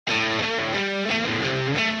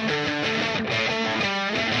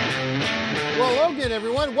Hello again,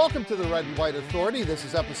 everyone. Welcome to the Red and White Authority. This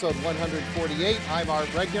is episode 148. I'm Art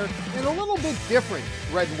Regner, and a little bit different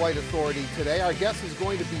Red and White Authority today. Our guest is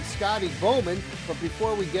going to be Scotty Bowman, but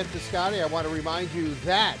before we get to Scotty, I want to remind you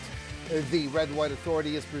that the Red and White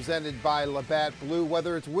Authority is presented by Labatt Blue.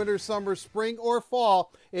 Whether it's winter, summer, spring, or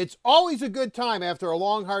fall, it's always a good time after a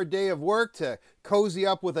long, hard day of work to cozy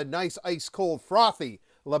up with a nice, ice-cold, frothy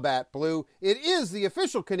Labatt Blue. It is the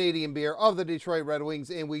official Canadian beer of the Detroit Red Wings,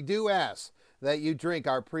 and we do ask that you drink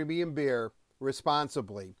our premium beer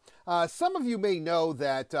responsibly. Some of you may know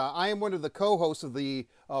that I am one of the co-hosts of the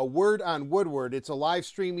Word on Woodward. It's a live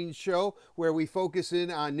streaming show where we focus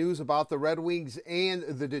in on news about the Red Wings and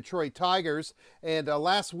the Detroit Tigers. And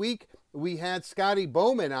last week we had Scotty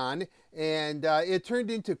Bowman on, and it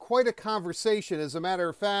turned into quite a conversation. As a matter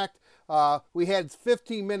of fact, we had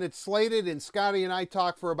 15 minutes slated, and Scotty and I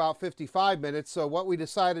talked for about 55 minutes. So what we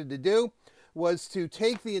decided to do was to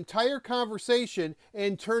take the entire conversation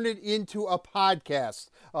and turn it into a podcast,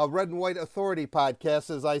 a Red and White Authority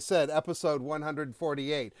podcast, as I said, episode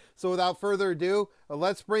 148. So without further ado,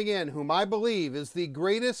 let's bring in whom I believe is the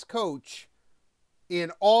greatest coach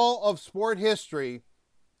in all of sport history,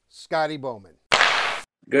 Scotty Bowman.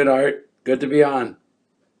 Good, Art. Good to be on.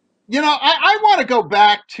 You know, I want to go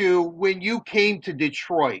back to when you came to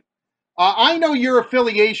Detroit. I know your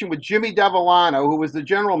affiliation with Jimmy Devellano, who was the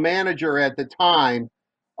general manager at the time,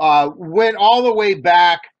 went all the way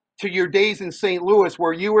back to your days in St. Louis,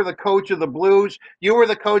 where you were the coach of the Blues. You were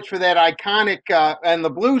the coach for that iconic, on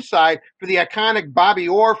the Blues side, for the iconic Bobby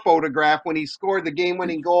Orr photograph when he scored the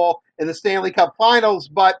game-winning goal in the Stanley Cup Finals.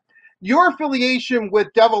 But your affiliation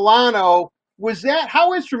with Devellano,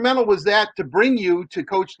 how instrumental was that to bring you to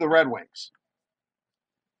coach the Red Wings?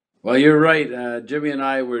 Well, you're right. Jimmy and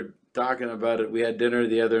I were talking about it. We had dinner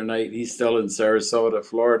the other night. He's still in Sarasota,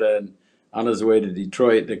 Florida, and on his way to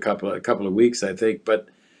Detroit in a couple of weeks, I think. But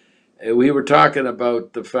we were talking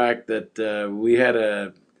about the fact that we had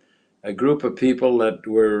a group of people that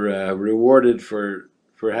were rewarded for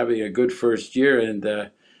having a good first year, and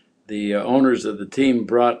the owners of the team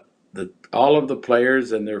brought all of the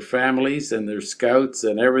players and their families and their scouts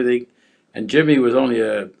and everything. And Jimmy was only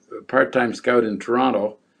a part-time scout in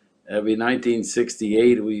Toronto. In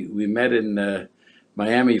 1968, we met in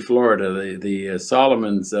Miami, Florida. The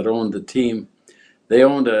Solomons that owned the team, they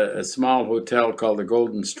owned a small hotel called the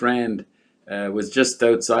Golden Strand. It was just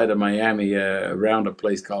outside of Miami, around a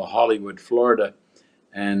place called Hollywood, Florida.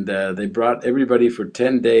 And they brought everybody for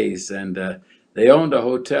 10 days. And they owned a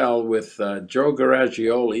hotel with Joe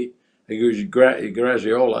Garagiola,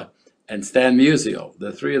 and Stan Musial.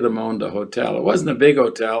 The three of them owned a hotel. It wasn't a big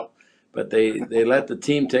hotel, but they let the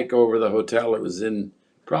team take over the hotel. It was in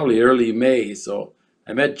probably early May. So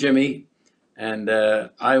I met Jimmy, and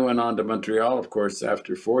I went on to Montreal, of course,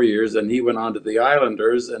 after 4 years, and he went on to the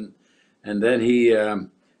Islanders, and then he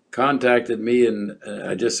contacted me, and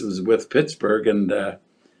I just was with Pittsburgh, and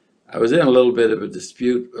I was in a little bit of a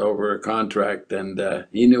dispute over a contract, and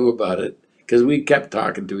he knew about it because we kept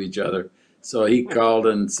talking to each other. So he called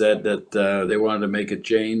and said that they wanted to make a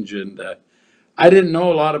change, and I didn't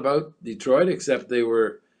know a lot about Detroit, except they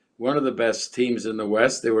were one of the best teams in the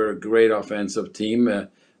West. They were a great offensive team.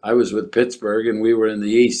 I was with Pittsburgh, and we were in the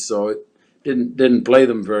East, so it didn't play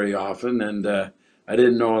them very often. And I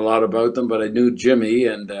didn't know a lot about them, but I knew Jimmy,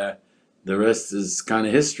 and the rest is kind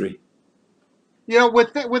of history. You know,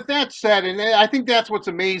 with that said, and I think that's what's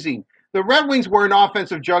amazing. The Red Wings were an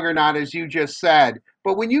offensive juggernaut, as you just said.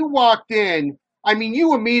 But when you walked in, I mean,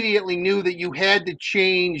 you immediately knew that you had to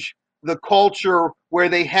change the culture where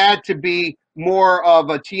they had to be more of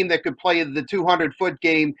a team that could play the 200-foot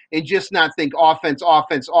game and just not think offense,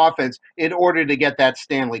 offense, offense in order to get that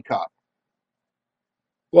Stanley Cup.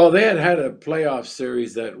 Well, they had a playoff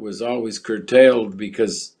series that was always curtailed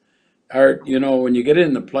because, Art, you know, when you get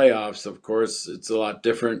in the playoffs, of course, it's a lot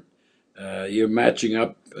different. You're matching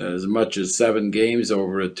up as much as 7 games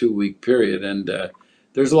over a 2-week period, and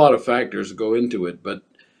there's a lot of factors that go into it. But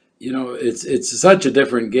you know, it's such a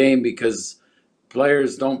different game because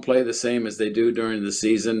players don't play the same as they do during the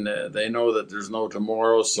season. They know that there's no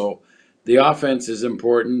tomorrow, so the offense is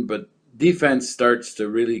important, but defense starts to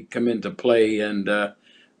really come into play. And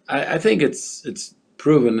I think it's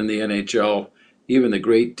proven in the NHL. Even the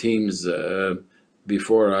great teams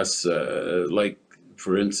before us, like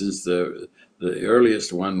for instance, the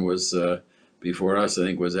earliest one was before us, I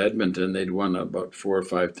think, was Edmonton. They'd won about 4 or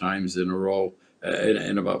 5 times in a row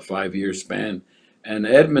in about 5 year span. And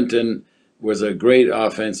Edmonton was a great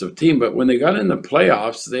offensive team, but when they got in the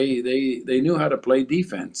playoffs, they knew how to play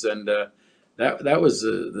defense, and that was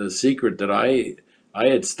the secret that I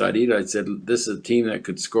had studied. I said this is a team that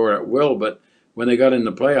could score at will, but when they got in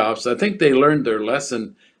the playoffs. I think they learned their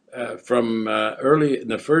lesson from early in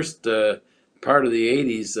the first part of the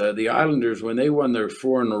 '80s. The Islanders, when they won their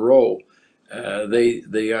four in a row,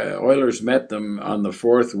 the Oilers met them on the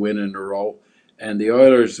fourth win in a row, and the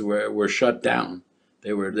Oilers were shut down.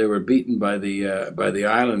 They were beaten by the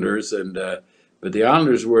Islanders, and but the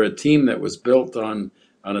Islanders were a team that was built on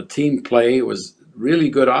a team play. It was really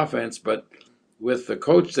good offense, but with the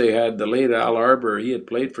coach they had, the late Al Arbor, he had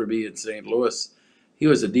played for me in St. Louis. He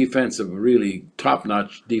was a really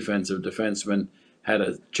top-notch defensive defenseman. Had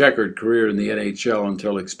a checkered career in the NHL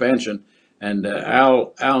until expansion, and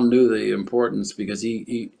Al knew the importance because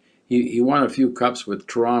he won a few cups with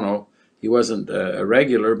Toronto. He wasn't a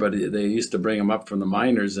regular, but they used to bring him up from the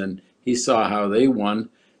minors, and he saw how they won.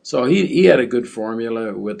 So he had a good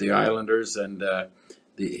formula with the Islanders, and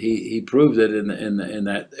he proved it in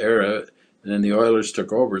that era. And then the Oilers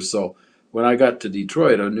took over. So when I got to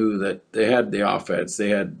Detroit, I knew that they had the offense. They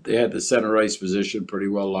had the center ice position pretty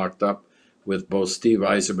well locked up with both Steve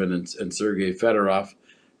Yzerman and Sergei Fedorov.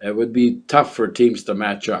 It would be tough for teams to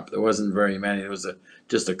match up. There wasn't very many. There was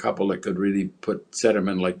just a couple that could really put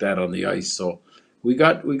centermen like that on the ice. So we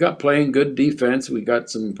got playing good defense. We got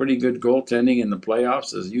some pretty good goaltending in the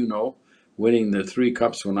playoffs, as you know, winning the three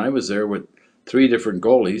cups when I was there with three different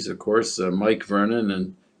goalies. Of course, Mike Vernon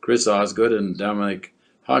and Chris Osgood and Dominic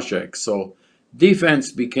Hasek. So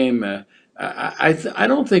defense became. I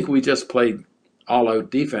don't think we just played all out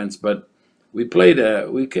defense, but we played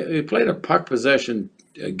a puck possession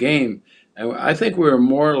game, and I think we were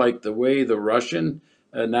more like the way the Russian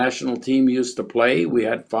national team used to play. We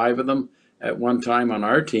had five of them at one time on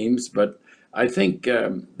our teams, but I think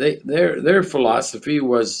their philosophy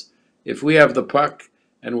was if we have the puck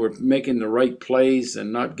and we're making the right plays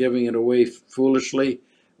and not giving it away foolishly,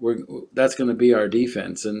 that's going to be our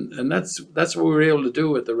defense, and that's what we were able to do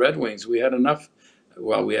with the Red Wings. We had enough.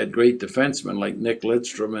 Well, we had great defensemen like Nick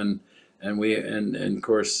Lidstrom, and of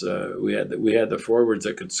course we had the forwards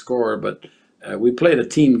that could score, but we played a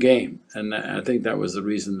team game, and I think that was the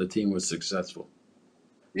reason the team was successful.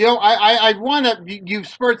 I want to, you've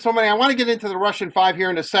spurred so many. I want to get into the Russian Five here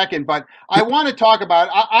in a second, but I want to talk about,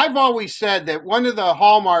 I've always said that one of the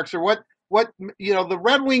hallmarks or the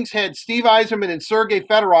Red Wings had Steve Yzerman and Sergei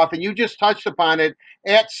Fedorov, and you just touched upon it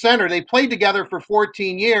at center. They played together for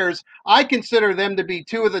 14 years. I consider them to be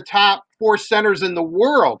two of the top four centers in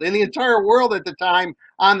the entire world at the time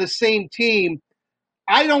on the same team.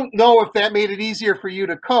 I don't know if that made it easier for you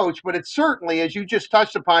to coach, but it certainly, as you just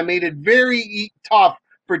touched upon, made it very tough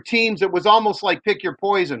for teams. It was almost like pick your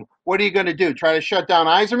poison. What are you going to do? Try to shut down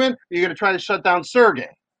Yzerman? Or are you going to try to shut down Sergei?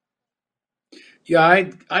 Yeah,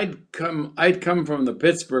 I'd come from the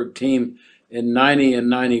Pittsburgh team in '90 and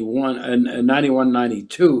 '91 and '91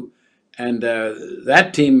 '92, and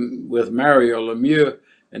that team with Mario Lemieux.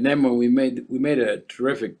 And then when we made a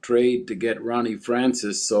terrific trade to get Ronnie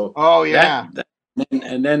Francis. So Oh, that, yeah. that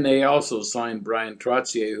and then they also signed Brian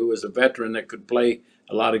Trottier, who was a veteran that could play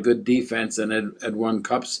a lot of good defense and had won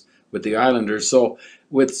cups with the Islanders. So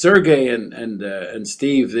with Sergey and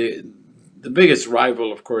Steve, the biggest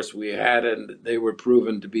rival, of course, we had, and they were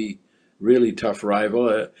proven to be really tough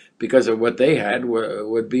rival because of what they had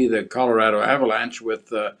would be the Colorado Avalanche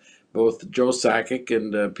with both Joe Sakic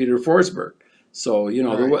and Peter Forsberg. So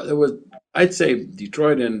Right. there was I'd say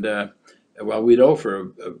Detroit and well, we'd owe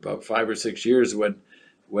for about 5 or 6 years when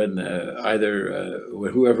either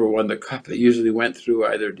whoever won the cup, it usually went through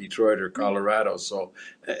either Detroit or Colorado. So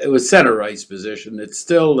it was center ice position. It's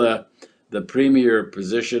still the premier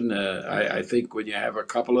position. I think when you have a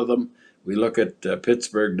couple of them, we look at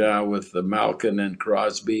Pittsburgh now with Malkin and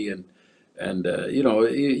Crosby, and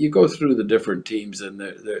you go through the different teams, and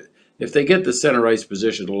if they get the center ice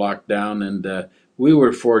position locked down, and we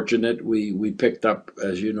were fortunate, we picked up,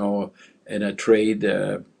 as you know, in a trade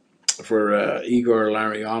for Igor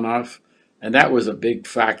Larionov, and that was a big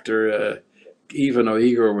factor. Even though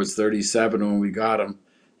Igor was 37 when we got him,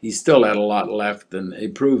 he still had a lot left, and he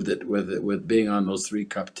proved it with being on those three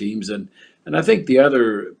cup teams. And I think the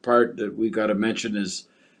other part that we got to mention is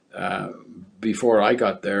before I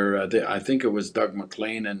got there, I think it was Doug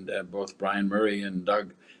McLean and both Brian Murray and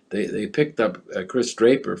Doug. They picked up Chris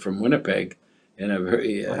Draper from Winnipeg in a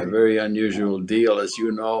Right. very unusual deal, as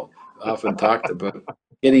you know. Often talked about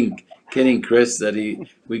kidding Chris that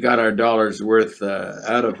we got our dollars worth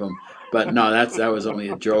out of him, but no, that was only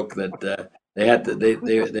a joke. That they had to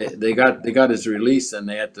they got his release, and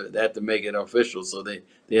they had to make it official, so they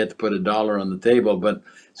had to put $1 on the table. But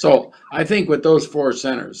so I think with those four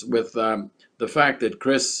centers, with the fact that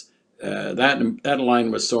Chris that line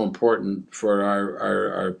was so important for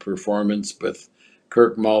our performance with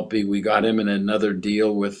Kirk Maltby, we got him in another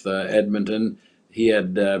deal with Edmonton. He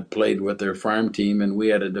had played with their farm team, and we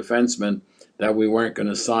had a defenseman that we weren't going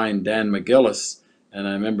to sign, Dan McGillis. And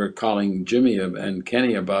I remember calling Jimmy and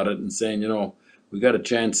Kenny about it and saying, we got a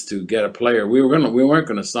chance to get a player. We weren't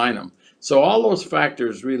going to sign him. So all those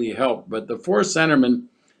factors really helped. But the four centermen,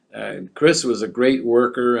 Chris was a great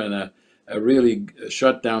worker and a really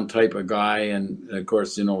shutdown type of guy. And of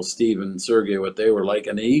course, Steve and Sergey, what they were like.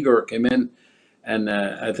 And Igor came in, and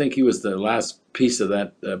I think he was the last piece of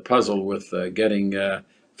that puzzle with getting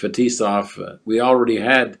Fetisov. We already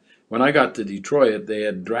had, when I got to Detroit, they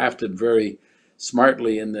had drafted very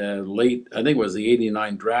smartly in the late, I think it was the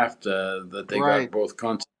 '89 draft, that they got both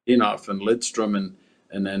Konstantinov and Lidstrom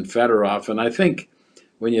and then Fedorov. And I think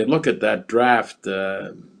when you look at that draft,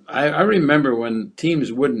 I remember when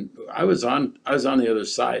teams wouldn't. I was on the other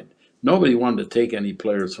side. Nobody wanted to take any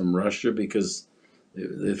players from Russia because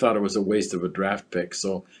they thought it was a waste of a draft pick.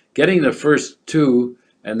 So getting the first two,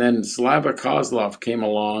 and then Slava Kozlov came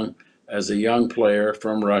along as a young player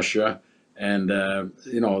from Russia, and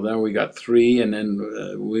then we got three, and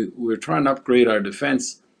then we were trying to upgrade our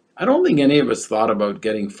defense. I don't think any of us thought about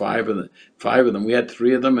getting five of them. We had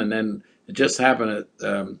three of them, and then it just happened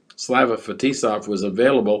that Slava Fetisov was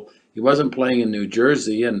available. He wasn't playing in New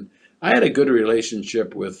Jersey, and I had a good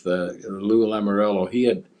relationship with Lou Lamoriello.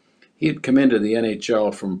 He had come into the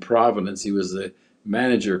NHL from Providence. He was the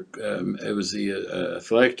manager. It was the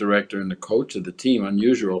athletic director and the coach of the team.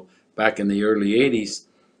 Unusual back in the early '80s.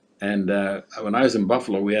 And when I was in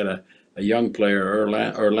Buffalo, we had a young player,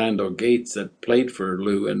 Orlando Gates, that played for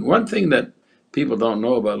Lou. And one thing that people don't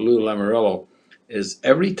know about Lou Lamoriello is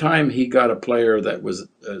every time he got a player that was,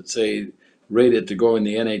 say, rated to go in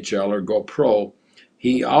the NHL or go pro,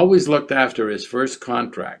 he always looked after his first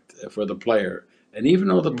contract for the player. And even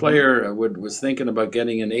though the player was thinking about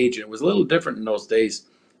getting an agent, it was a little different in those days.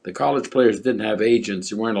 The college players didn't have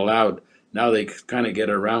agents. You weren't allowed. Now they kind of get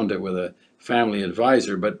around it with a family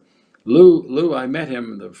advisor. But Lou, I met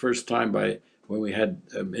him the first time when we had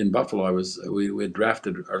in Buffalo. We had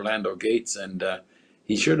drafted Orlando Gates, and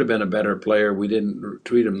he should have been a better player. We didn't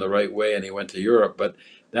treat him the right way, and he went to Europe. But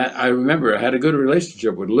that I remember, I had a good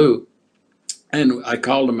relationship with Lou, and I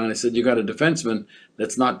called him and I said, "You got a defenseman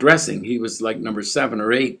that's not dressing." He was like number 7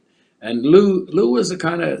 or 8, and Lou was a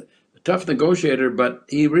kind of tough negotiator, but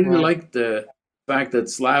he really liked the fact that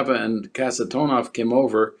Slava and Kasatonov came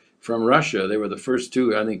over from Russia. They were the first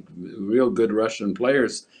two, I think, real good Russian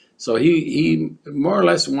players. So he more or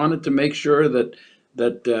less wanted to make sure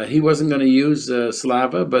that he wasn't going to use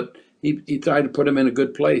Slava, but he tried to put him in a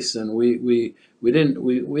good place. And we we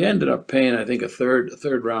ended up paying, I think, a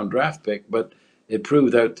third round draft pick, but it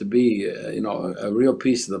proved out to be a real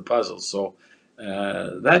piece of the puzzle. So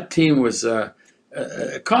that team was a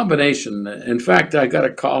combination. In fact, I got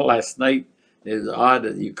a call last night. It's odd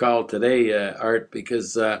that you called today, Art,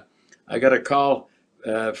 because I got a call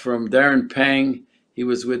from Darren Pang. He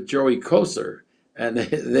was with Joey Koser, and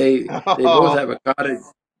they both have a cottage.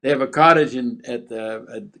 They have a cottage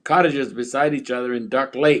at cottages beside each other in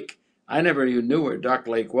Duck Lake. I never even knew where Duck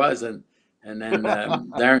Lake was, and then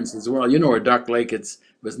Darren says, "Well, you know where Duck Lake? It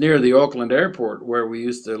was near the Oakland Airport where we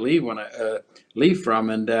used to leave leave from."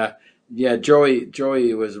 And yeah,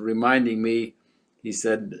 Joey was reminding me. He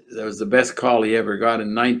said that was the best call he ever got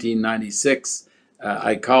in 1996.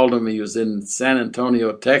 I called him. He was in San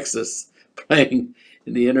Antonio, Texas, playing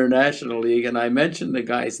in the International League, and I mentioned the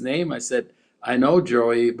guy's name. I said, "I know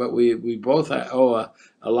Joey, but we both owe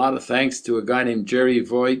a lot of thanks to a guy named Jerry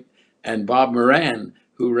Voigt and Bob Moran,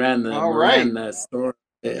 who ran the Moran store."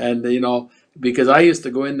 And because I used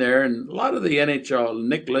to go in there, and a lot of the NHL,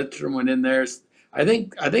 Nick Lidstrom went in there. I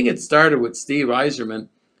think it started with Steve Yzerman.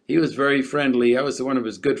 He was very friendly. I was one of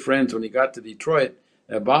his good friends when he got to Detroit.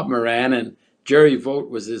 Bob Moran and Jerry Vogt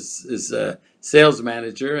was his sales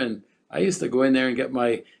manager, and I used to go in there and get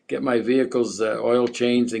my vehicles oil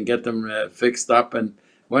changed and get them fixed up. And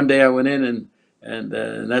one day I went in, and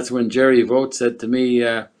that's when Jerry Vogt said to me,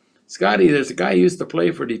 "Scotty, there's a guy who used to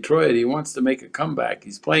play for Detroit. He wants to make a comeback.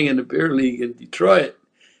 He's playing in the beer league in Detroit."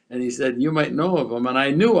 And he said, "You might know of him." And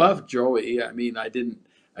I knew of Joey. I mean, I didn't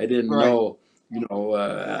know.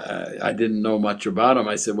 I didn't know much about him.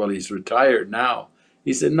 I said, "Well, he's retired now."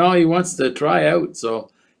 He said, "No, he wants to try out." So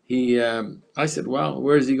I said, "Well,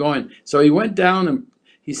 where's he going?" So he went down, and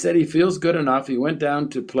he said he feels good enough. He went down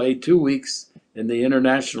to play 2 weeks in the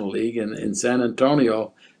International League in San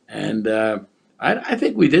Antonio. And I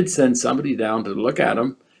think we did send somebody down to look at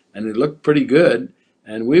him, and he looked pretty good.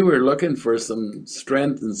 And we were looking for some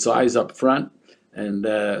strength and size up front. And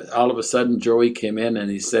all of a sudden, Joey came in and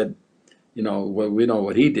he said, well, we know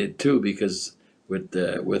what he did too, because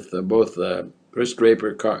with both Chris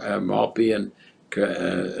Draper, Malpe, and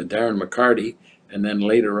Darren McCarty, and then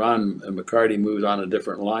later on McCarty moved on a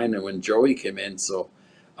different line, and when Joey came in, so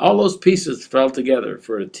all those pieces fell together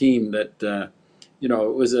for a team that it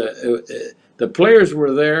was the players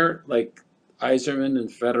were there like Iserman and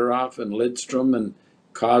Fedorov and Lidstrom and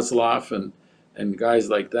Kozlov and guys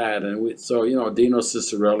like that, and so Dino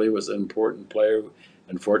Cicerelli was an important player.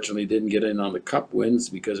 Unfortunately, didn't get in on the cup wins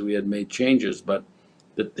because we had made changes, but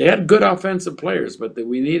they had good offensive players. But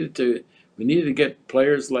we needed to get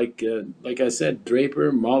players like I said,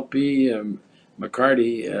 Draper, Malpe,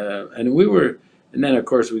 McCarty, and then of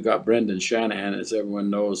course we got Brendan Shanahan, as everyone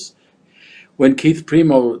knows. When Keith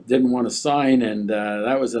Primo didn't want to sign, and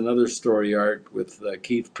that was another story, Art, with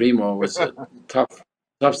Keith Primo. It was a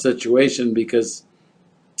tough situation because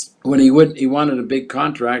when he wanted a big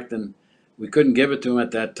contract, and we couldn't give it to him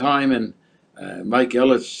at that time. And Mike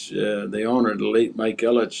Ilitch, the owner, the late Mike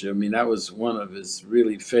Ilitch, I mean, that was one of his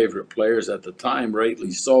really favorite players at the time,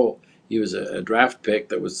 rightly so. He was a draft pick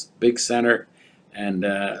that was big center, and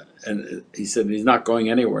he said he's not going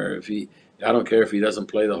anywhere. I don't care if he doesn't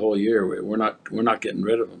play the whole year. We're not getting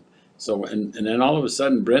rid of him. So and then all of a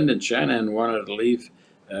sudden, Brendan Shanahan wanted to leave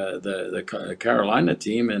the Carolina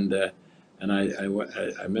team, and I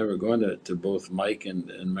remember going to both Mike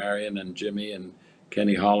and Marion and Jimmy, and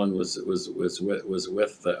Kenny Holland was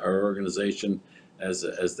with our organization as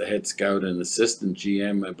the head scout and assistant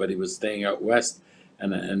GM, but he was staying out west,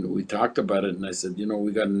 and we talked about it, and I said,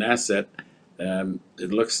 we got an asset.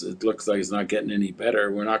 It looks like it's not getting any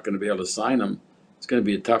better. We're not going to be able to sign him. It's going to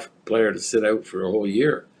be a tough player to sit out for a whole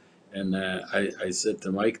year. And I said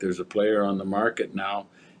to Mike, there's a player on the market now,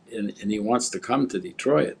 and he wants to come to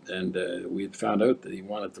Detroit. And we had found out that he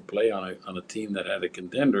wanted to play on a team that had a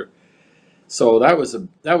contender. So that was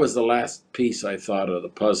the last piece, I thought, of the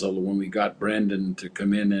puzzle when we got Brendan to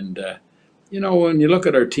come in. And when you look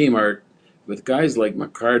at our team, Art, with guys like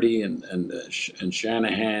McCarty and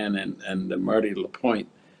Shanahan and Marty Lapointe,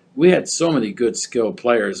 we had so many good skilled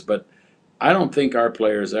players. But I don't think our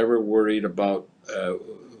players ever worried about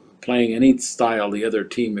playing any style the other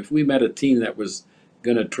team. If we met a team that was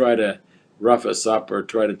going to try to rough us up or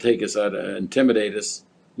try to take us out, intimidate us,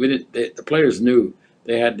 the players knew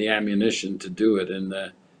they had the ammunition to do it. And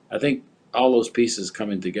I think all those pieces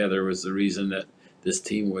coming together was the reason that this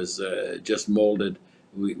team was just molded.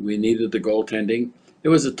 We needed the goaltending. It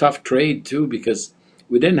was a tough trade, too, because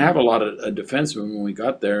we didn't have a lot of defensemen when we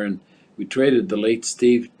got there, and we traded the late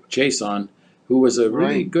Steve Chason, who was a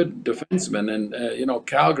really good defenseman. And,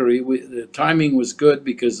 Calgary, the timing was good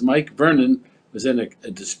because Mike Vernon was in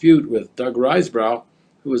a dispute with Doug Risebrough,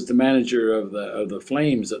 who was the manager of the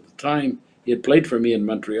Flames at the time. He had played for me in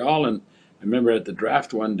Montreal, and I remember at the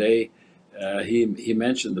draft one day, he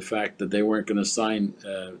mentioned the fact that they weren't going to sign,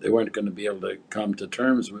 they weren't going to be able to come to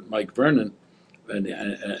terms with Mike Vernon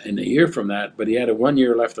in a year from that, but he had 1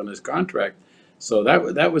 year left on his contract. So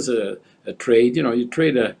that was a trade. You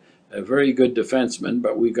trade a very good defenseman,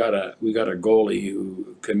 but we got a goalie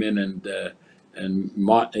who came in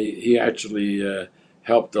and he actually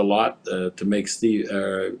helped a lot to make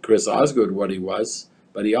Chris Osgood what he was.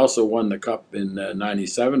 But he also won the cup in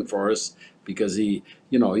 '97 for us because he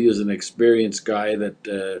was an experienced guy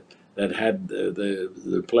that had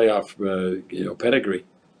the playoff pedigree.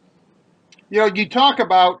 You talk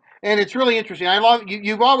about, and it's really interesting. I love you.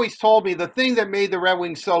 You've always told me the thing that made the Red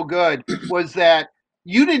Wings so good was that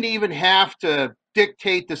you didn't even have to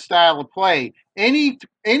dictate the style of play. Any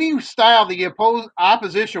style the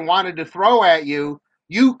opposition wanted to throw at you,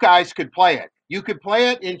 you guys could play it. You could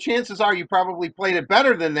play it, and chances are you probably played it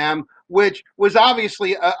better than them, which was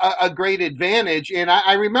obviously a great advantage. And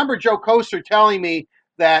I remember Joe Koster telling me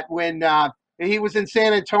that when he was in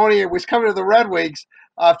San Antonio, was coming to the Red Wings.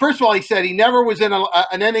 First of all, he said he never was in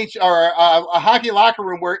an NHL or a hockey locker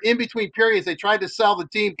room where in between periods they tried to sell the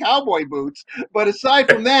team cowboy boots. But aside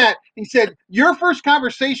from that, he said your first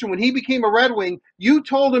conversation when he became a Red Wing, you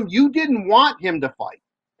told him you didn't want him to fight.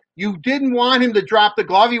 You didn't want him to drop the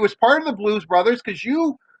glove. He was part of the Blues Brothers because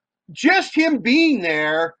just him being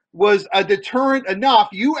there was a deterrent enough.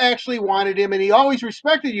 You actually wanted him, and he always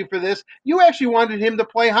respected you for this. You actually wanted him to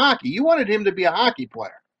play hockey. You wanted him to be a hockey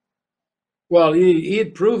player. Well, he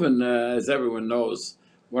had proven, as everyone knows,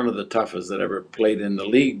 one of the toughest that ever played in the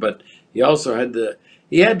league. But he also had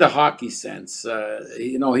the hockey sense.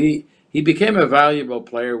 He became a valuable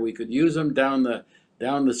player. We could use him down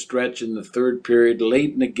the stretch in the third period,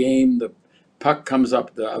 late in the game. The puck comes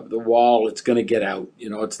up the wall. It's going to get out.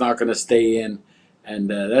 It's not going to stay in. And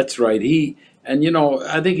that's right.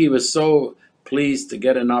 I think he was so pleased to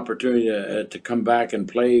get an opportunity to come back and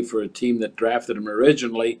play for a team that drafted him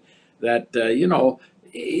originally. That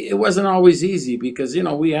it wasn't always easy because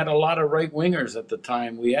we had a lot of right wingers at the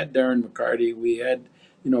time. We had Darren McCarty, we had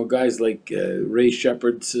guys like Ray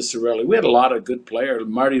Shepard, Cicerelli. We had a lot of good players.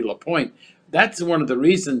 Marty Lapointe. That's one of the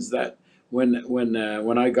reasons that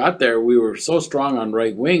when I got there, we were so strong on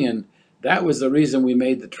right wing, and that was the reason we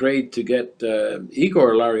made the trade to get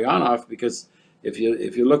Igor Larionov. Because if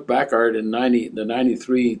you look back, Art, in the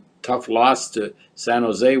 '93 tough loss to San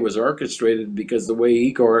Jose was orchestrated because the way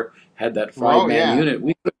Igor had that Oh, five-man yeah. unit,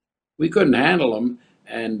 we couldn't handle him,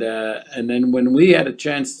 and then when we had a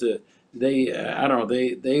chance to, I don't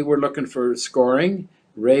know, they were looking for scoring.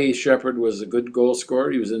 Ray Shepard was a good goal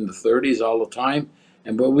scorer. He was in the 30s all the time,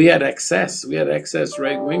 but we had excess. We had excess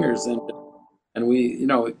right wingers, and we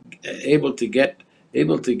able to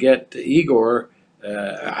get Igor.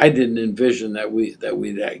 I didn't envision that we'd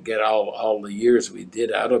get all the years we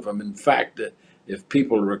did out of him. In fact, if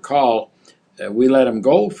people recall, we let him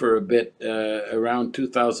go for a bit around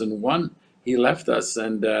 2001. He left us,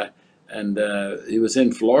 and he was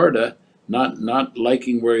in Florida, not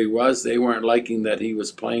liking where he was. They weren't liking that he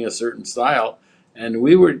was playing a certain style, and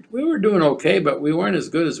we were doing okay, but we weren't as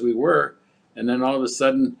good as we were. And then all of a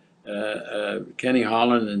sudden, Kenny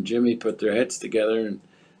Holland and Jimmy put their heads together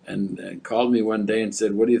and called me one day and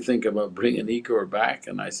said, "What do you think about bringing Igor back?"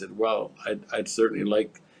 And I said, "Well, I'd certainly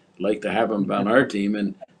like to have him on our team."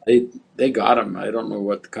 And they got him. I don't know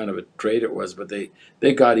what kind of a trade it was, but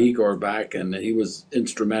they got Igor back, and he was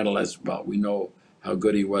instrumental. As well, we know how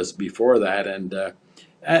good he was before that, and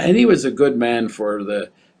he was a good man for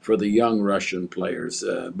the young Russian players.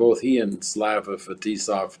 Both he and Slava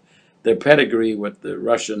Fetisov, their pedigree with the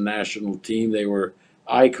Russian national team, they were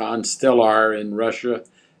icons, still are in Russia.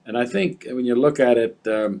 And I think when you look at it,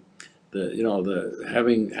 the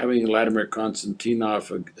having Vladimir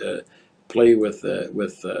Konstantinov play with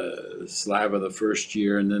Slava the first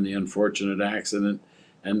year, and then the unfortunate accident,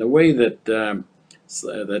 and the way that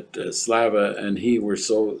Slava and he were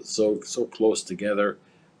so close together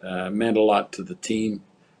meant a lot to the team.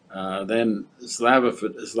 Then Slava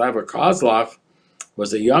Kozlov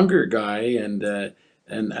was a younger guy, and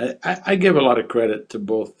I give a lot of credit to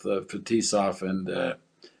both Fetisov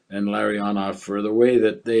and Larionov for the way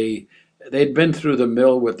that they'd been through the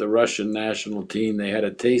mill with the Russian national team. They had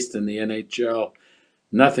a taste in the NHL.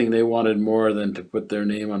 Nothing they wanted more than to put their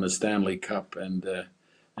name on the Stanley Cup, and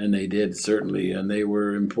they did, certainly. And they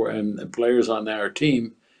were important. And players on our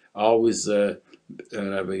team always,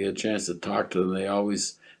 having a chance to talk to them,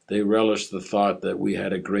 they relished the thought that we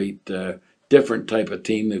had a great, different type of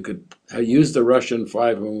team that could use the Russian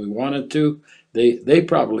five when we wanted to. They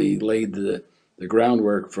probably laid the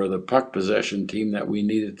groundwork for the puck possession team that we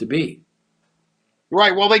needed to be.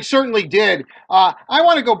 Right. Well, they certainly did. I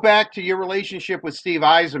want to go back to your relationship with Steve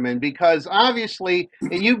Yzerman because obviously,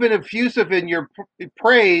 and you've been effusive in your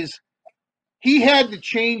praise, he had to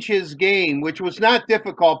change his game, which was not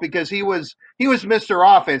difficult because he was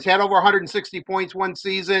Mr. Offense, had over 160 points one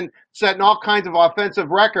season, setting all kinds of offensive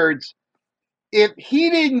records. If he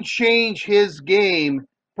didn't change his game,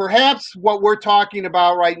 perhaps what we're talking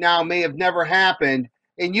about right now may have never happened.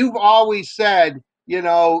 And you've always said,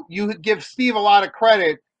 you give Steve a lot of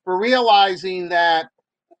credit for realizing that,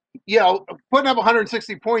 putting up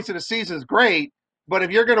 160 points in a season is great, but if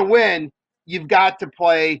you're going to win, you've got to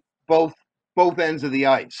play both ends of the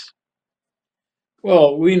ice.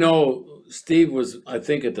 Well, we know Steve was, I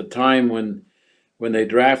think, at the time when they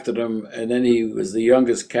drafted him, and then he was the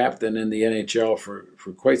youngest captain in the NHL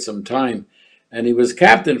for quite some time. And he was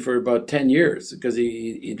captain for about 10 years because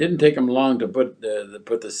he didn't take him long to put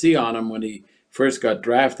the C on him when he first got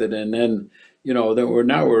drafted. And then, then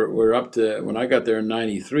we're up to, when I got there in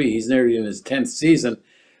 '93, he's nearly in his 10th season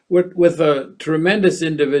with a tremendous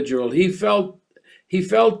individual. He felt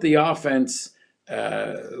the offense.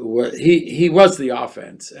 He was the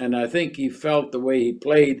offense, and I think he felt the way he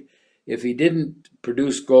played. If he didn't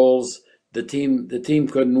produce goals, the team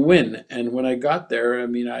couldn't win. And when I got there, I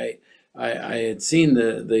mean, I had seen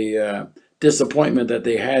the disappointment that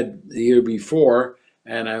they had the year before,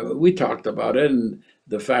 and we talked about it and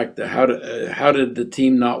the fact that how did the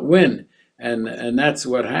team not win, and that's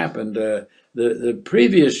what happened. The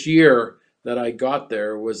previous year that I got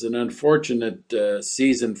there was an unfortunate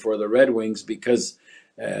season for the Red Wings because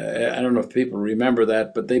I don't know if people remember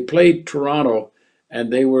that, but they played Toronto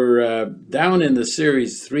and they were down in the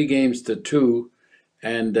series 3-2,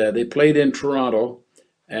 and they played in Toronto,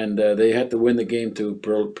 and they had to win the game to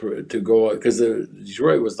go because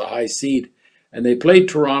Detroit was the high seed, and they played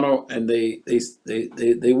Toronto, and they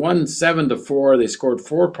won 7-4. They scored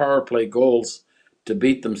 4 power play goals to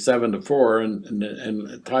beat them 7-4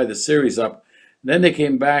 and tie the series up. Then they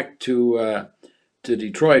came back to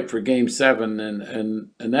Detroit for Game 7, and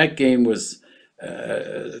that game was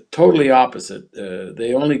totally opposite.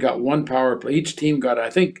 They only got 1 power play. Each team got, I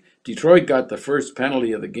think Detroit got the first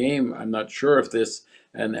penalty of the game. I'm not sure if this,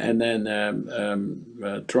 and then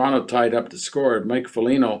Toronto tied up the score. Mike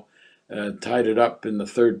Foligno tied it up in the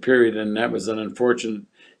third period, and that was an unfortunate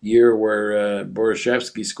year where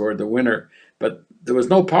Borishevsky scored the winner. But there was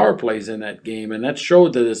no power plays in that game, and that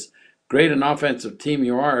showed that as great an offensive team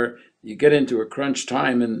you are, you get into a crunch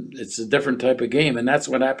time and it's a different type of game. And that's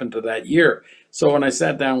what happened to that year. So when I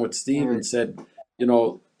sat down with Steve and said,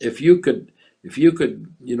 if you could,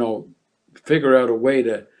 figure out a way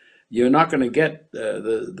to, you're not going to get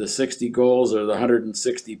the 60 goals or the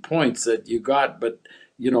 160 points that you got, but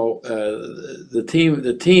the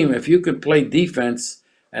team, if you could play defense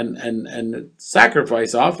and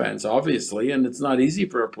sacrifice offense, obviously, and it's not easy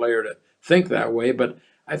for a player to think that way, but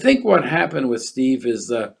I think what happened with Steve is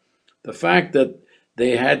the fact that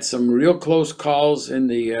they had some real close calls in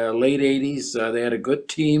the late 80s. They had a good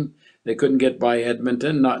team. They couldn't get by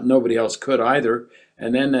Edmonton. Nobody else could either.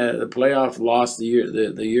 And then the playoff loss the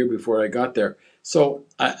year before I got there. So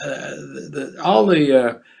everything,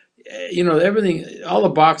 all the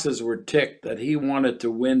boxes were ticked that he wanted to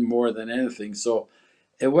win more than anything. So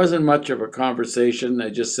it wasn't much of a conversation. I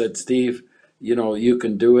just said, Steve, you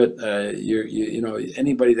can do it.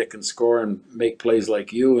 Anybody that can score and make plays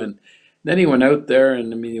like you. And then he went out there,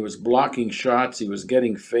 and he was blocking shots. He was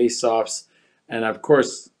getting face-offs. And of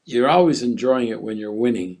course, you're always enjoying it when you're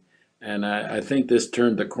winning. And I think this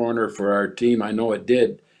turned the corner for our team. I know it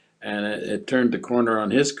did. And it turned the corner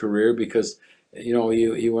on his career because, he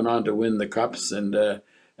went on to win the cups and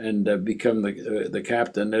become the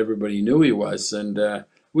captain everybody knew he was. And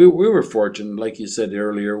we were fortunate, like you said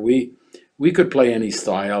earlier. We could play any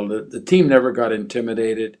style. The team never got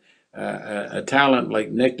intimidated. A talent like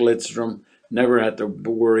Nick Lidstrom never had to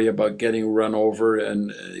worry about getting run over,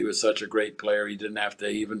 and he was such a great player. He didn't have to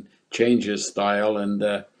even change his style. And,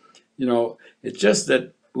 it's just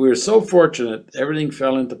that we were so fortunate. Everything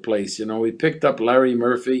fell into place. We picked up Larry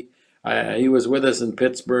Murphy. He was with us in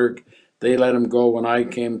Pittsburgh. They let him go when I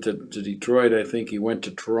came to Detroit. I think he went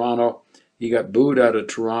to Toronto. He got booed out of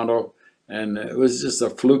Toronto. And it was just a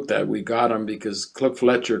fluke that we got him because Cliff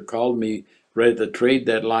Fletcher called me right at the trade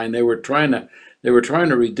deadline. They were trying to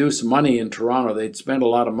reduce money in Toronto. They'd spent a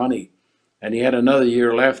lot of money, and he had another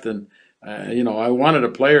year left. And I wanted a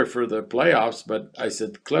player for the playoffs, but I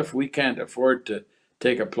said, Cliff, we can't afford to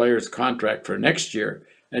take a player's contract for next year.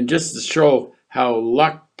 And just to show how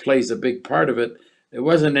luck plays a big part of it, it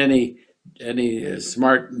wasn't any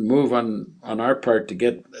smart move on our part to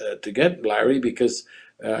get Larry because.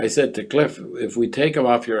 I said to Cliff, if we take him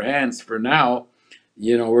off your hands for now,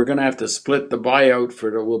 we're going to have to split the buyout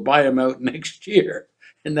we'll buy him out next year.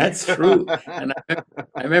 And that's true. And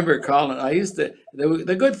I remember calling,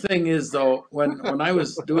 the good thing is though, when I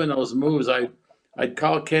was doing those moves, I'd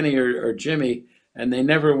call Kenny or Jimmy, and they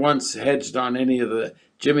never once hedged on any of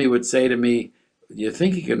Jimmy would say to me, do you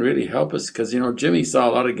think he can really help us? Because, Jimmy saw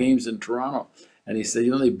a lot of games in Toronto, and he said,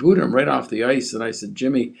 they boot him right off the ice. And I said,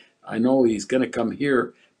 Jimmy, I know he's going to come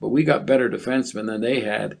here, but we got better defensemen than they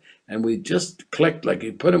had, and we just clicked. Like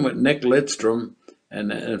he put him with Nick Lidstrom,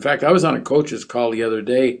 and in fact, I was on a coach's call the other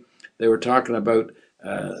day. They were talking about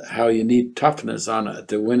how you need toughness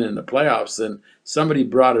to win in the playoffs, and somebody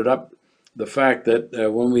brought it up, the fact that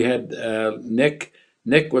when we had Nick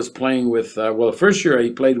was playing with the first year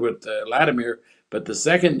he played with Latimer, but the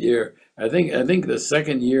second year, I think the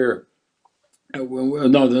second year.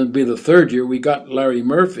 No, that'd be the third year. We got Larry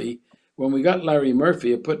Murphy. When we got Larry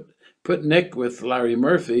Murphy, it put Nick with Larry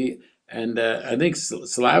Murphy, and I think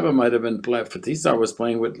Slava might have been playing. Fetisov was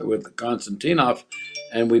playing with Konstantinov,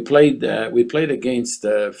 and we played against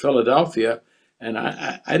Philadelphia, and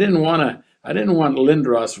I didn't want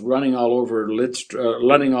Lindros running all over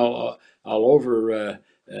running all over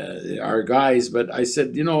our guys, but I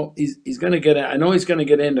said, he's going to get. I know he's going to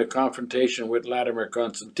get into confrontation with Latimer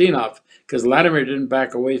Konstantinov because Latimer didn't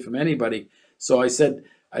back away from anybody. So I said,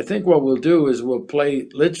 I think what we'll do is we'll play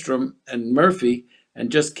Lidstrom and Murphy and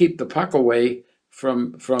just keep the puck away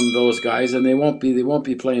from those guys, and they won't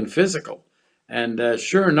be playing physical. And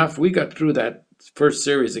sure enough, we got through that first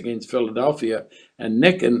series against Philadelphia, and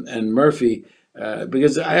Nick and Murphy,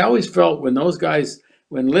 because I always felt when those guys.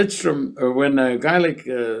 When Lidstrom, or when a guy like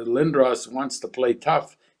Lindros wants to play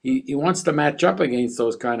tough, he wants to match up against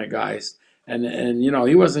those kind of guys. and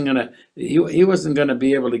he wasn't gonna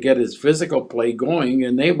be able to get his physical play going,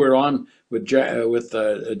 and they were on with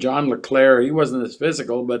John LeClaire. He wasn't as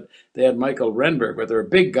physical, but they had Michael Renberg, but they were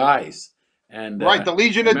big guys, and Right, the I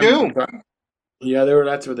Legion of remember Doom. the yeah, they were.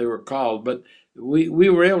 That's what they were called. But we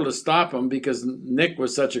were able to stop them because Nick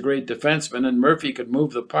was such a great defenseman, and Murphy could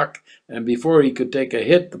move the puck, and before he could take a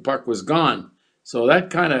hit, the puck was gone. So that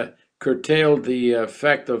kind of curtailed the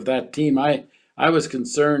effect of that team. I was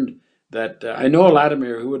concerned that I know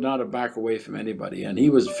Latimer, who would not have backed away from anybody, and he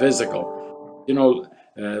was physical. You know,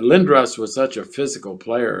 Lindros was such a physical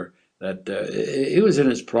player that he was in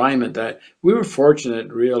his prime at that. We were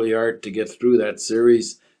fortunate, really, Art, to get through that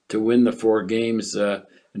series to win the 4 games.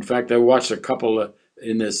 In fact, I watched a couple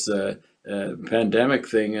in this pandemic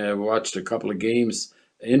thing. I watched a couple of games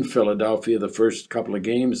in Philadelphia, the first couple of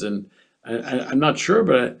games, and I'm not sure,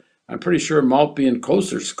 but I'm pretty sure Maltby and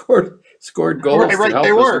Kosar scored Right, goals to right. They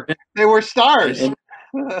help us were. They were and stars.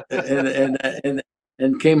 and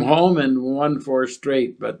and came home and won 4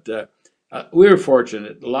 straight. But we were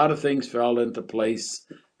fortunate. A lot of things fell into place,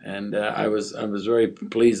 and I was very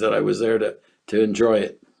pleased that I was there to enjoy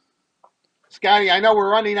it. Scotty, I know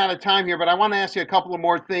we're running out of time here, but I want to ask you a couple of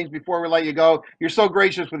more things before we let you go. You're so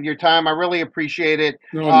gracious with your time. I really appreciate it.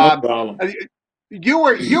 No, no Um, problem. you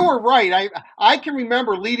were right. I can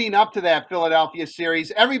remember leading up to that Philadelphia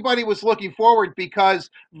series, everybody was looking forward because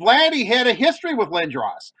Vladdy had a history with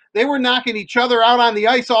Lindros. They were knocking each other out on the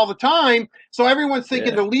ice all the time. So everyone's thinking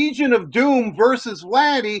Yeah. the Legion of Doom versus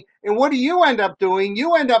Vladdy. And what do you end up doing?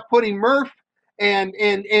 You end up putting Murph and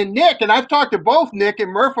Nick, and I've talked to both Nick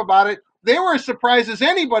and Murph about it. They were as surprised as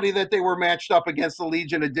anybody that they were matched up against the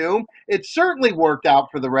Legion of Doom. It certainly worked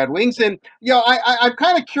out for the Red Wings. And, I'm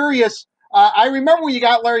kind of curious. I remember when you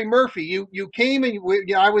got Larry Murphy. You came and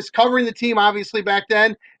I was covering the team obviously back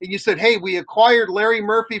then, and you said, "Hey, we acquired Larry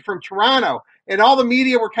Murphy from Toronto," and all the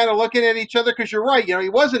media were kind of looking at each other because you're right. He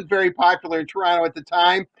wasn't very popular in Toronto at the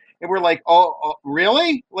time, and we're like, "Oh,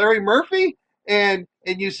 really, Larry Murphy?" And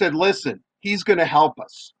you said, "Listen, he's going to help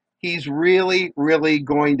us. He's really, really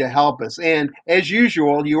going to help us." And as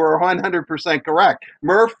usual, you are 100% correct.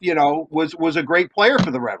 Murph, was a great player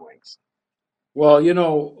for the Red Wings. Well,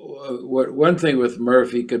 what one thing with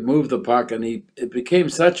Murphy, he could move the puck, and it became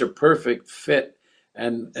such a perfect fit.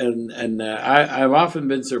 I've often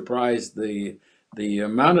been surprised the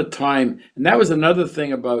amount of time, and that was another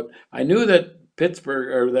thing about. I knew that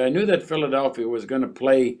I knew that Philadelphia was going to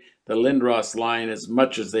play the Lindros line as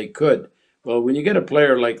much as they could. Well, when you get a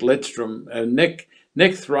player like Lidstrom,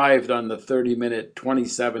 Nick thrived on the 30-minute,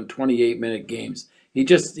 27, 28-minute games. He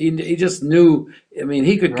just knew. I mean,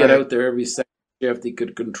 he could get Right. out there every shift. He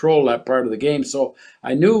could control that part of the game. So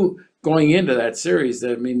I knew going into that series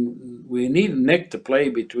that, I mean, we needed Nick to play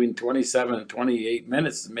between 27 and 28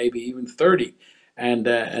 minutes, maybe even 30. And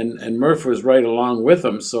Murph was right along with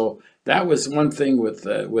him. So that was one thing with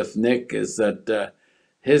Nick, is that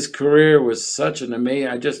his career was such an amazing.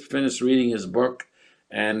 I just finished reading his book,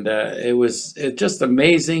 and it just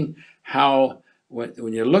amazing how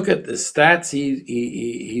when you look at the stats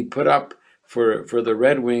he put up for the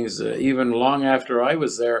Red Wings, even long after I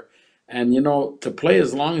was there, and to play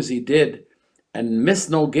as long as he did and miss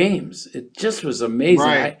no games, it just was amazing.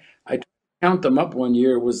 Right. I count them up one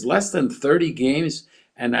year. It was less than 30 games,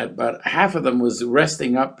 and about half of them was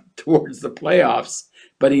resting up towards the playoffs,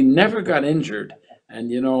 but he never got injured.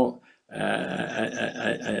 And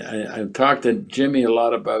I've talked to Jimmy a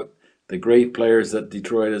lot about the great players that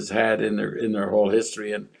Detroit has had in their whole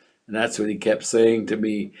history, and that's what he kept saying to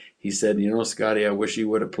me. He said, Scotty, I wish he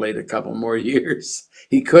would have played a couple more years.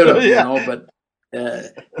 He could have, Yeah. but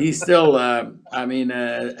he still. I mean,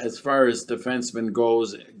 as far as defensemen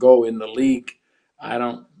go in the league, I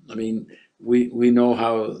don't. I mean, we know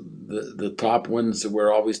how the top ones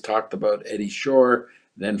were always talked about. Eddie Shore,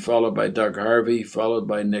 then followed by Doug Harvey, followed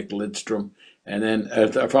by Nick Lidstrom, and then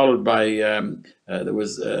followed by there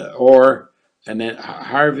was Orr, and then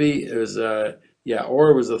Harvey. It was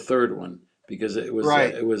Orr was the third one, because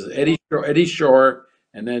Right. it was Eddie Shore,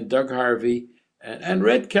 and then Doug Harvey. And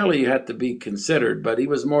Red Kelly had to be considered, but he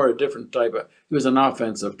was more a different type he was an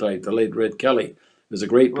offensive type. The late Red Kelly was a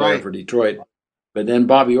great player Right. for Detroit. But then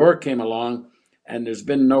Bobby Orr came along, and there's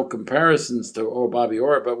been no comparisons to Bobby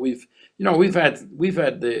Orr. But we've had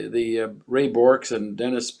the Ray Borks and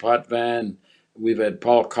Dennis Potvin. We've had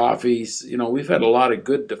Paul Coffees. We've had a lot of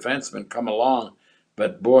good defensemen come along.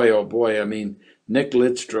 But boy, oh boy, I mean, Nick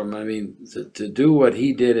Lidstrom. I mean, to do what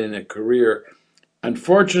he did in a career,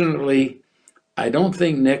 unfortunately, I don't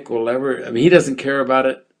think Nick will ever. I mean, he doesn't care about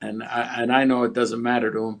it, and I know it doesn't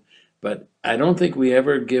matter to him. But I don't think we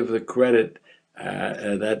ever give the credit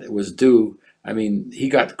that was due. I mean, he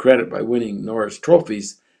got credit by winning Norris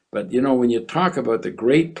trophies, but when you talk about the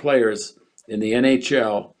great players in the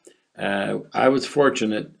NHL, I was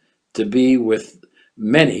fortunate to be with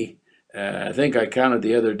many. I think I counted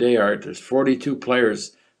the other day, Art. There's 42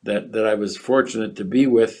 players that I was fortunate to be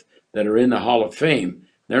with that are in the Hall of Fame.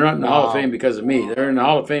 They're not in the Hall of Wow. Fame because of me. They're in the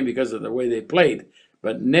Hall of Fame because of the way they played.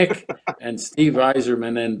 But Nick and Steve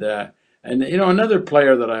Yzerman and another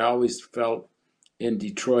player that I always felt in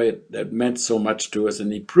Detroit that meant so much to us,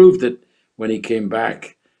 and he proved it when he came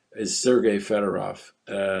back, is Sergei Fedorov.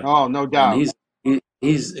 Oh, no And doubt.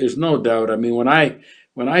 he's there's no doubt. I mean, when I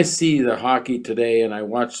see the hockey today and I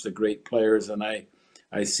watch the great players and I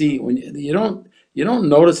see when you don't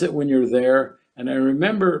notice it when you're there. And I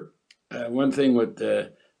remember one thing with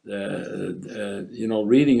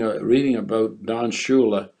reading about Don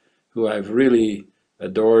Shula, who I've really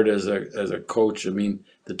adored as a coach. I mean,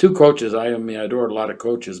 the two coaches, I adored a lot of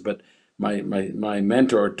coaches, but my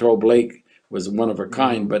mentor, Toe Blake, was one of a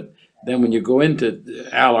kind. Hmm. But then when you go into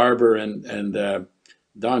Al Arbor and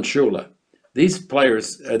Don Shula, these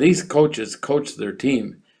players, these coaches coached their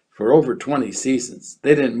team for over 20 seasons.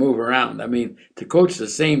 They didn't move around. I mean, to coach the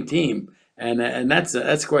same team, and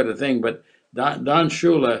that's quite a thing. But Don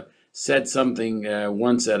Shula said something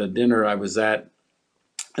once at a dinner I was at,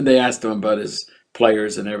 and they asked him about his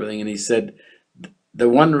players and everything, and he said the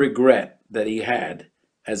one regret that he had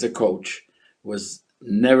as a coach was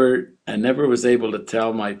never was able to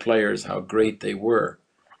tell my players how great they were.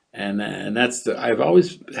 And I've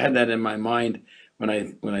always had that in my mind when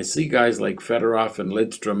I see guys like Fedorov and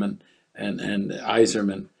Lidstrom and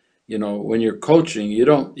Yzerman. When you're coaching, you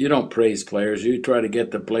don't praise players. You try to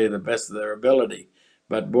get to play the best of their ability.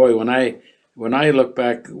 But boy, when I look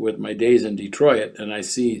back with my days in Detroit and I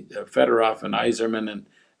see Fedorov and Yzerman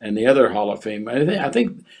and the other Hall of Fame, I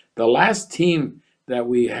think the last team that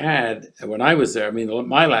we had when I was there, I mean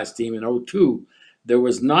my last team in '02, there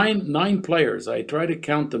was nine players. I tried to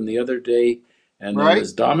count them the other day, and there Right?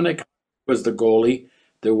 was Dominic was the goalie.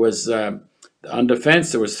 There was on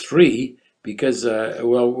defense there was three because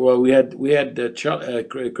we had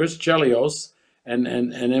Chris Chelios and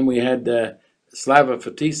then we had Slava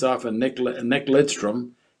Fetisov and Nick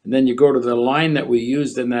Lidstrom, and then you go to the line that we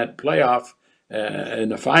used in that playoff in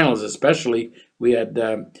the finals, especially we had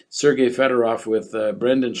Sergei Fedorov with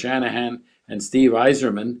Brendan Shanahan and Steve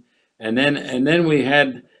Yzerman, and then we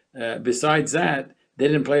had besides that they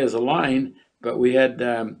didn't play as a line, but we had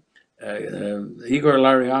Igor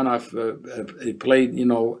Larionov. He played,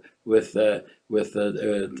 with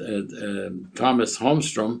Thomas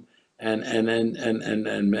Holmstrom and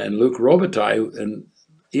Luke Robitaille, and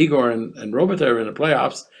Igor and Robitaille are in the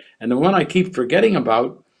playoffs. And the one I keep forgetting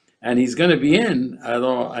about, and he's going to be in,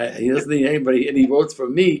 although he doesn't need anybody, and he votes for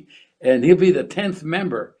me, and he'll be the 10th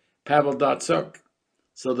member, Pavel Datsuk.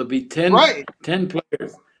 So there'll be 10, Right. 10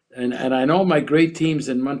 players. And I know my great teams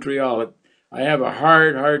in Montreal, I have a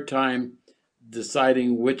hard time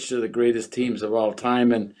deciding which are the greatest teams of all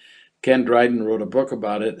time. And Ken Dryden wrote a book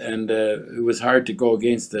about it, and it was hard to go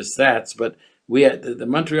against the stats. But we had the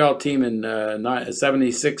Montreal team in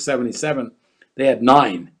 76, 77, they had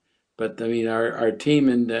nine. But I mean, our team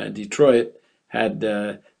in Detroit had,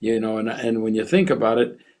 and when you think about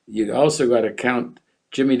it, you also got to count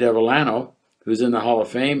Jimmy Devellano, who's in the Hall of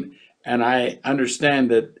Fame. And I understand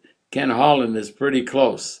that Ken Holland is pretty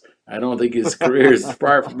close. I don't think his career is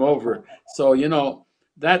far from over. So,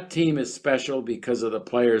 that team is special because of the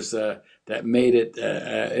players that made it.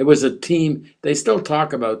 It was a team. They still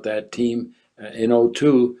talk about that team in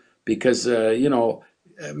 '02 because, I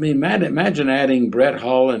mean, imagine adding Brett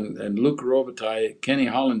Hull and Luke Robitaille. Kenny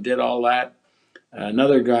Holland did all that.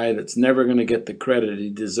 Another guy that's never going to get the credit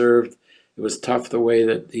he deserved. It was tough the way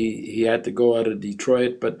that he had to go out of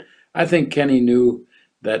Detroit, but I think Kenny knew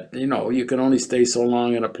that you can only stay so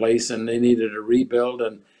long in a place, and they needed a rebuild,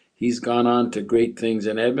 and he's gone on to great things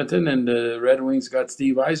in Edmonton, and the Red Wings got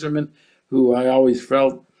Steve Yzerman, who I always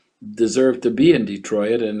felt deserved to be in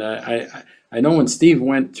Detroit, and I know when Steve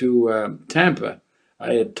went to Tampa,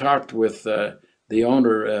 I had talked with the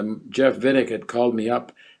owner, Jeff Vidick had called me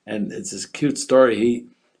up, and it's this cute story.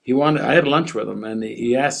 He wanted. I had lunch with him, and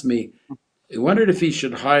he asked me. He wondered if he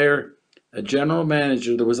should hire a general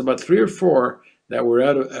manager. There was about three or four that were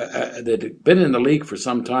out of that had been in the league for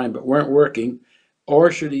some time but weren't working,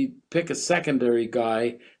 or should he pick a secondary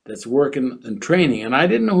guy that's working and training? And I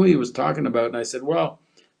didn't know who he was talking about. And I said, well,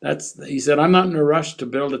 he said, I'm not in a rush to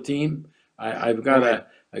build a team. I've got Right.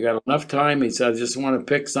 I got enough time. He said, I just want to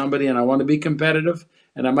pick somebody and I want to be competitive,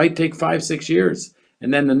 and I might take 5, 6 years.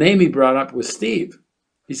 And then the name he brought up was Steve.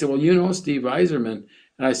 He said, well, Steve Yzerman.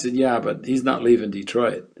 And I said, yeah, but he's not leaving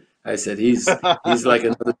Detroit. I said, he's like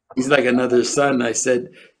another son. I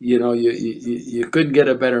said, you couldn't get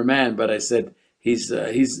a better man. But I said, he's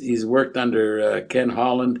worked under Ken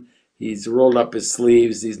Holland. He's rolled up his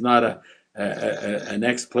sleeves. He's not an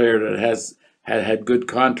ex player that has had good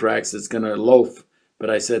contracts that's going to loaf.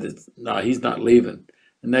 But I said, no, he's not leaving.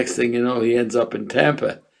 The next thing you know, he ends up in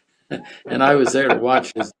Tampa. And I was there to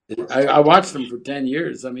watch his. I watched him for 10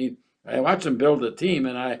 years. I mean, I watched him build a team,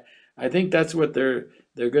 and I think that's what they're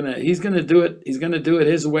gonna. He's gonna do it. He's gonna do it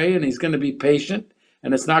his way, and he's gonna be patient,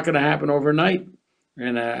 and it's not gonna happen overnight.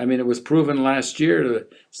 And I mean, it was proven last year.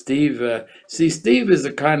 Steve, Steve is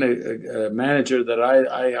the kind of manager that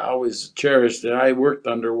I always cherished, and I worked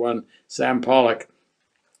under one, Sam Pollock.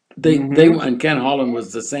 They and Ken Holland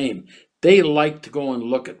was the same. They like to go and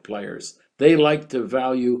look at players. They like to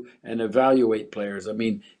value and evaluate players. I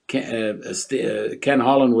mean, Ken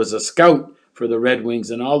Holland was a scout for the Red Wings,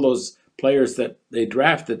 and all those players that they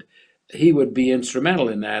drafted, he would be instrumental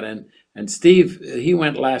in that. And Steve, he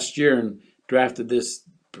went last year and drafted this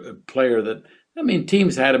player that, I mean,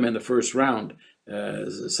 teams had him in the first round,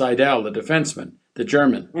 Seidel, the defenseman, the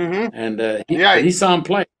German, and he saw him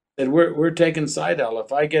play. Said, we're taking Seidel.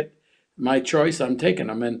 If I get my choice, I'm taking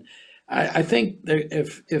him. And I think that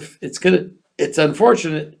if it's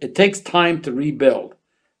unfortunate. It takes time to rebuild,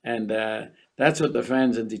 and that's what the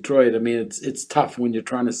fans in Detroit. I mean, it's tough when you're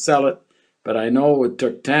trying to sell it. But I know it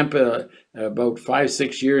took Tampa about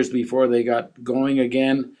 5-6 years before they got going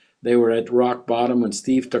again. They were at rock bottom when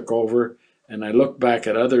Steve took over. And I look back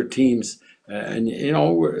at other teams, and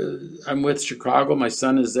I'm with Chicago. My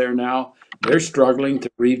son is there now. They're struggling to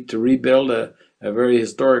rebuild a very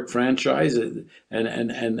historic franchise,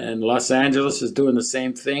 and Los Angeles is doing the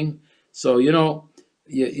same thing. So you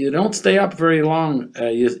don't stay up very long.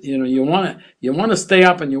 You want to stay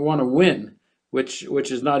up and you want to win, which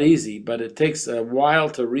is not easy, but it takes a while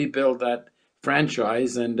to rebuild that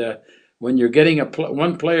franchise. And when you're getting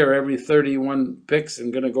one player every 31 picks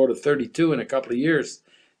and going to go to 32 in a couple of years,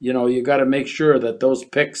 you got to make sure that those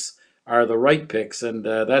picks are the right picks, and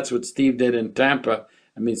that's what Steve did in Tampa.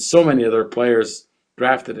 I mean, so many of their players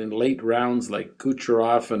drafted in late rounds, like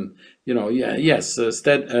Kucherov, and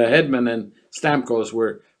Hedman and Stamkos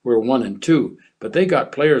were 1 and 2, but they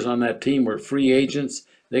got players on that team were free agents.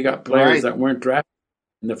 They got players that weren't drafted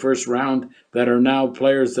in the first round that are now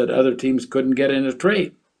players that other teams couldn't get in a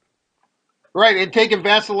trade. Right, and taking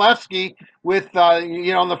Vasilevsky with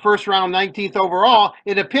in the first round, 19th overall,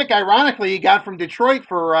 in a pick, ironically, he got from Detroit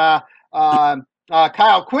for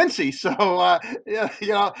Kyle Quincy. So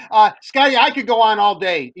Scotty, I could go on all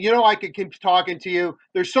day. I could keep talking to you.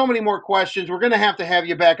 There's so many more questions. We're going to have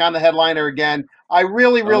you back on the Headliner again. I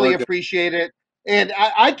really appreciate it, and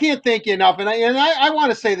I can't thank you enough. And I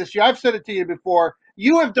want to say this to you. I've said it to you before.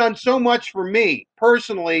 You have done so much for me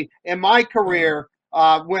personally in my career.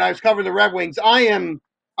 When I was covering the Red Wings, I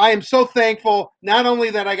am so thankful, not only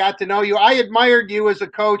that I got to know you, I admired you as a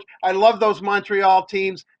coach. I love those Montreal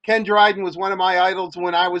teams. Ken Dryden was one of my idols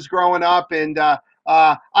when I was growing up, and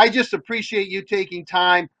I just appreciate you taking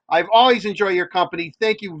time. I've always enjoyed your company.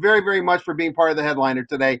 Thank you very, very much for being part of the Headliner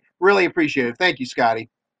today. Really appreciate it. Thank you, Scotty.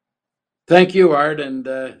 Thank you, Art, and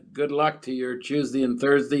good luck to your Tuesday and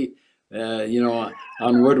Thursday,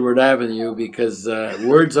 on Woodward Avenue, because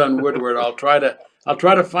words on Woodward, I'll try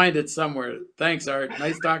to find it somewhere. Thanks, Art.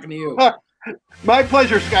 Nice talking to you. My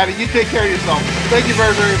pleasure, Scotty. You take care of yourself. Thank you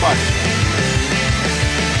very, very much.